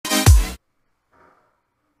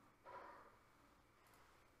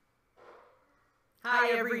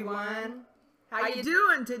Hi everyone. How you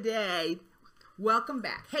doing today? Welcome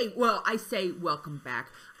back. Hey, well, I say welcome back.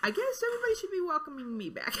 I guess everybody should be welcoming me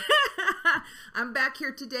back. I'm back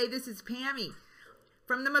here today. This is Pammy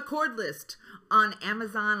from the McCord list on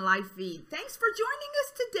Amazon Live Feed. Thanks for joining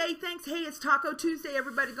us today. Thanks. Hey, it's Taco Tuesday.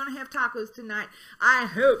 Everybody gonna have tacos tonight. I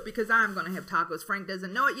hope, because I'm gonna have tacos. Frank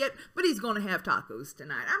doesn't know it yet, but he's gonna have tacos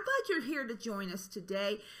tonight. I'm glad you're here to join us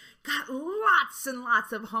today. Got lots and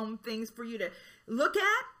lots of home things for you to look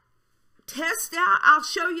at, test out. I'll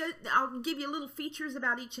show you, I'll give you little features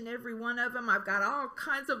about each and every one of them. I've got all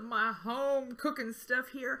kinds of my home cooking stuff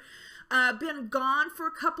here. Been gone for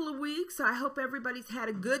a couple of weeks. I hope everybody's had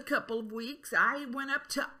a good couple of weeks. I went up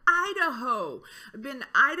to Idaho. I've been to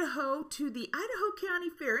Idaho to the Idaho County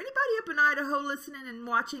Fair. Anybody up in Idaho listening and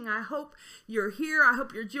watching, I hope you're here. I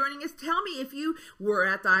hope you're joining us. Tell me if you were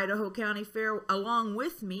at the Idaho County Fair along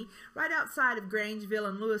with me, right outside of Grangeville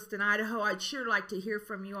and Lewiston, Idaho. I'd sure like to hear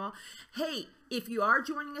from you all. Hey, if you are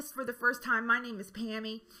joining us for the first time, my name is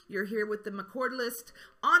Pammy. You're here with the McCord list.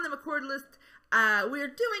 On the McCord list, we're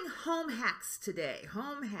doing home hacks today,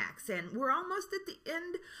 home hacks, and we're almost at the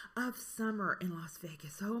end of summer in Las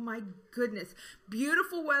Vegas. Oh my goodness,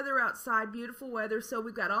 beautiful weather outside, beautiful weather. So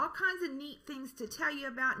we've got all kinds of neat things to tell you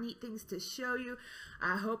about, neat things to show you.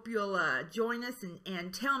 I hope you'll join us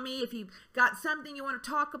and tell me if you've got something you want to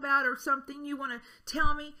talk about or something you want to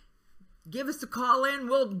tell me. Give us a call in.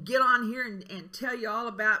 We'll get on here and tell you all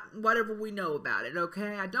about whatever we know about it,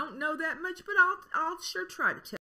 okay? I don't know that much, but I'll sure try to tell